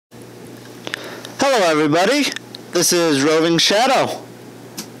Hello everybody, this is Roving Shadow.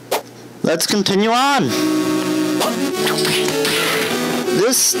 Let's continue on.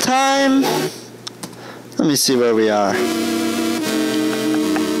 This time, let me see where we are. I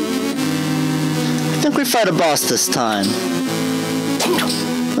think we fight a boss this time.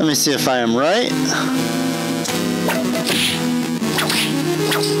 Let me see if I am right.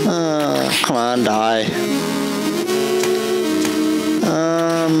 Come on, die.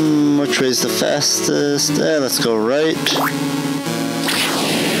 Which way's the fastest? Let's go right.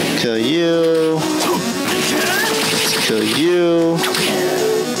 Kill you. Let's kill you.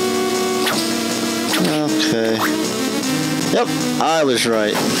 Okay. Yep, I was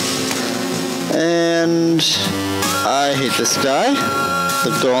right. And I hate this guy,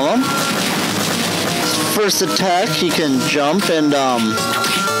 the golem. First attack, he can jump and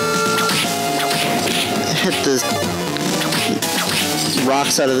hit the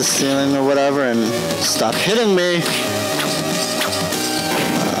rocks out of the ceiling or whatever and stop hitting me.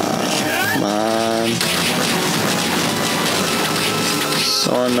 Come on.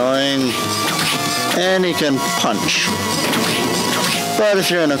 So annoying. And he can punch. But if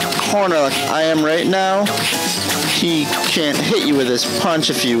you're in a corner like I am right now, he can't hit you with his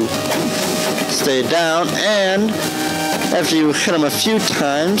punch if you stay down, and after you hit him a few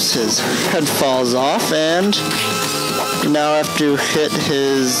times, his head falls off, and you now have to hit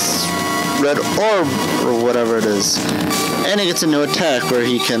his red orb, or whatever it is. And he gets a new attack where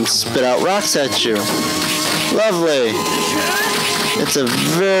he can spit out rocks at you. Lovely. It's a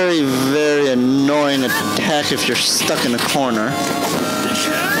very, very annoying attack if you're stuck in a corner.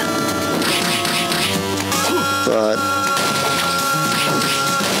 But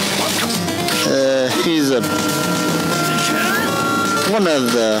he's one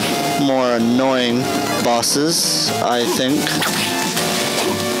of the more annoying bosses, I think.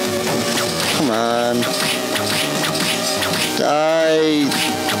 Come on. Die.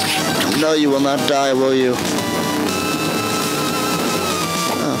 No, you will not die, will you?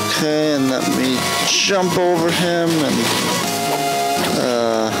 Okay, and let me jump over him and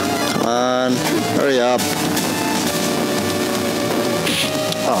come on. Hurry up.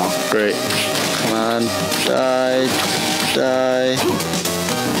 Oh, great. Come on. Die. Die.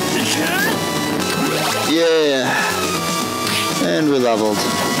 Yeah. And we leveled.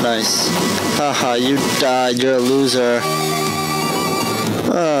 Nice. Haha, you died. You're a loser.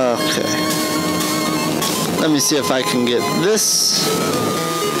 Okay. Let me see if I can get this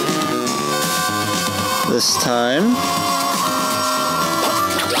time.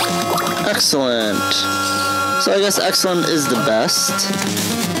 Excellent. So I guess excellent is the best.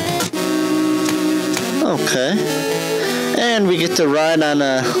 Okay. And we get to ride on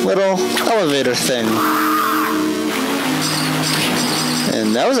a little elevator thing.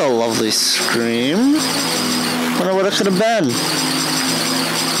 And that was a lovely scream. Wonder what it could have been.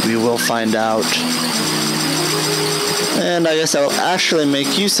 We will find out. And I guess I will actually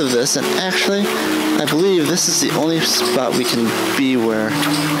make use of this. And actually, I believe this is the only spot we can be where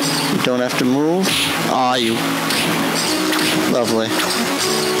you don't have to move. Aw, you. Lovely.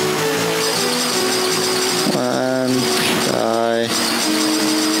 And die.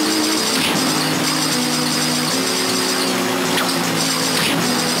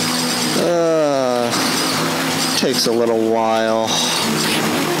 Takes a little while.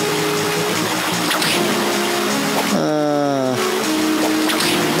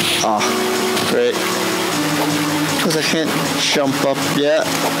 Great. Because I can't jump up yet.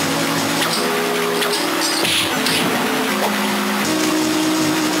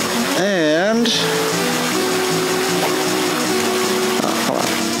 And hold on.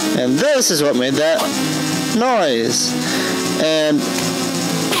 And this is what made that noise. And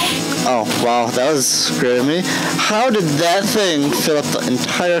oh wow, that was scaring me. How did that thing fill up the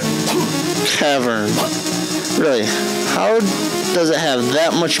entire cavern? Really? How does it have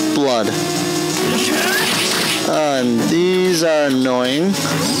that much blood? And these are annoying.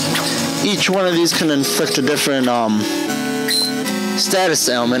 Each one of these can inflict a different status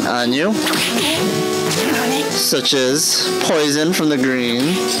ailment on you, such as poison from the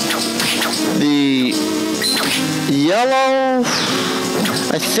green. The yellow,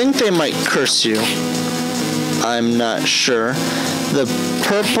 I think they might curse you. I'm not sure. The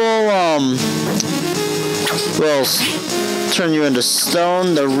purple will turn you into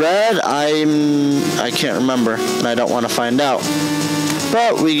stone. The red, I can't remember, and I don't want to find out.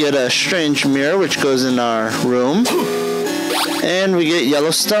 But we get a strange mirror, which goes in our room. And we get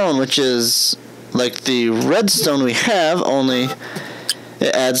yellow stone, which is like the red stone we have, only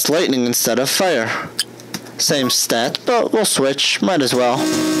it adds lightning instead of fire. Same stat, but we'll switch. Might as well.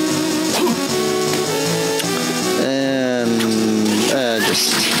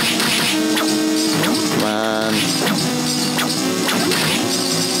 Just... Come on.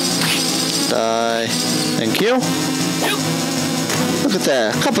 Die. Thank you. Look at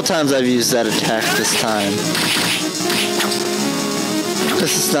that. A couple times I've used that attack this time.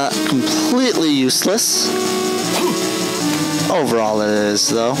 This is not completely useless. Overall it is,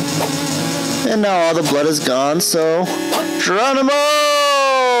 though. And now all the blood is gone, so... Geronimo!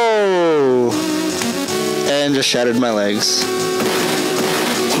 And just shattered my legs.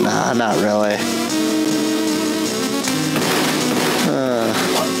 Nah, not really.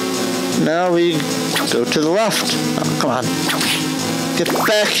 Now we go to the left. Oh, come on. Get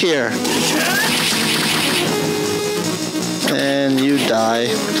back here. And you die,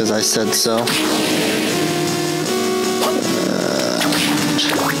 because I said so.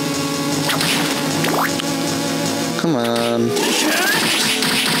 Come on.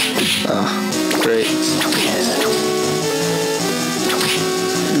 Oh, great.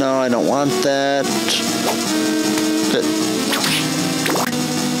 No, I don't want that. Good.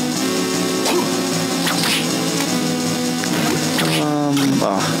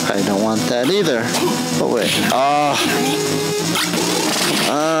 Oh, I don't want that either. But wait. Oh.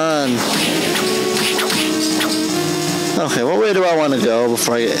 Come on. Okay, what way do I want to go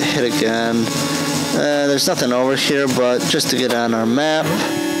before I get hit again? There's nothing over here, but just to get on our map.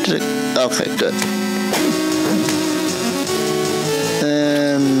 Okay, good.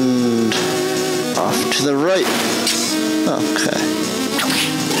 And off to the right. Okay.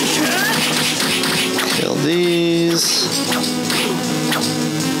 Kill these.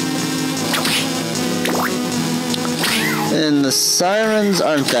 And the sirens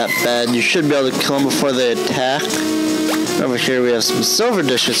aren't that bad. You should be able to kill them before they attack. Over here we have some silver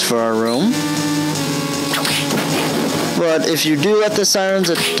dishes for our room. But if you do let the sirens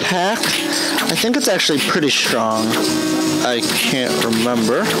attack, I think it's actually pretty strong. I can't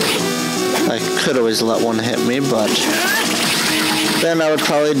remember. I could always let one hit me, but then I would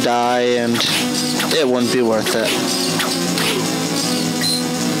probably die and it wouldn't be worth it.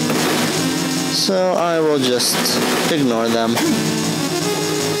 So I will just ignore them.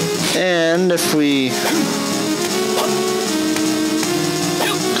 And if we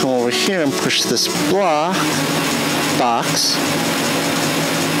come over here and push this box,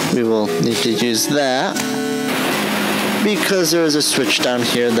 we will need to use that because there is a switch down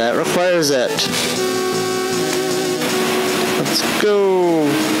here that requires it. Let's go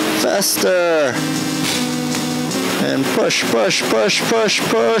faster and push, push, push, push,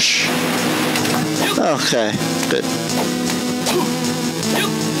 push. Okay, good.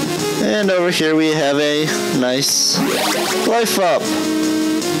 And over here we have a nice life up,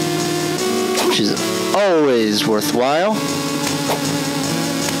 which is always worthwhile.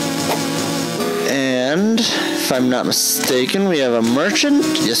 And if I'm not mistaken, we have a merchant.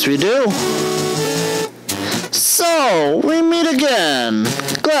 Yes, we do. So, we meet again.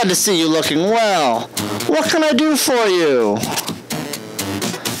 Glad to see you looking well. What can I do for you?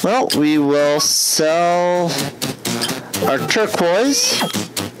 Well, we will sell our turquoise.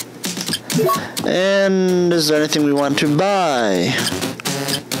 And is there anything we want to buy?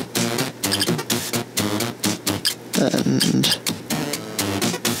 And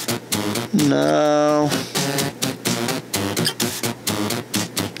no.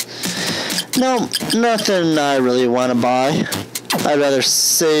 No, nothing I really want to buy. I'd rather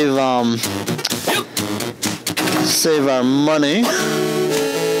save our money,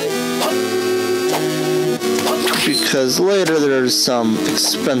 because later there's some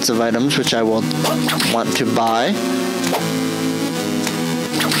expensive items which I will want to buy.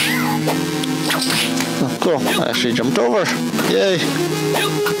 Oh, cool. I actually jumped over. Yay.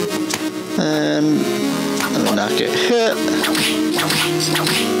 And let me not get hit.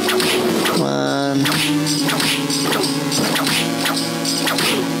 Come on.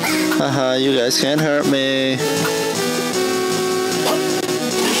 Haha, you guys can't hurt me.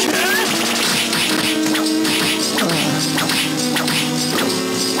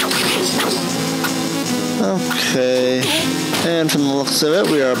 Okay, and from the looks of it,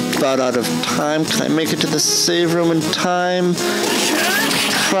 we are about out of time. Can I make it to the save room in time?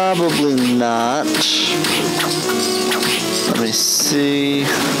 Probably not. Let me see.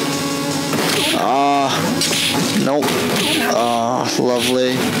 Nope.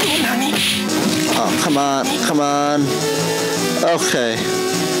 Lovely. Oh, come on, come on. Okay.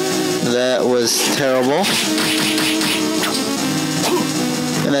 That was terrible.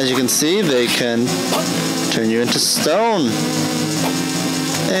 And as you can see, they can turn you into stone.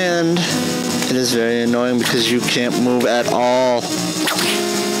 And it is very annoying because you can't move at all.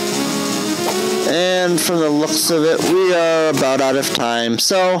 And And from the looks of it, we are about out of time.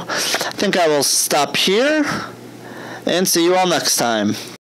 So I think I will stop here and see you all next time.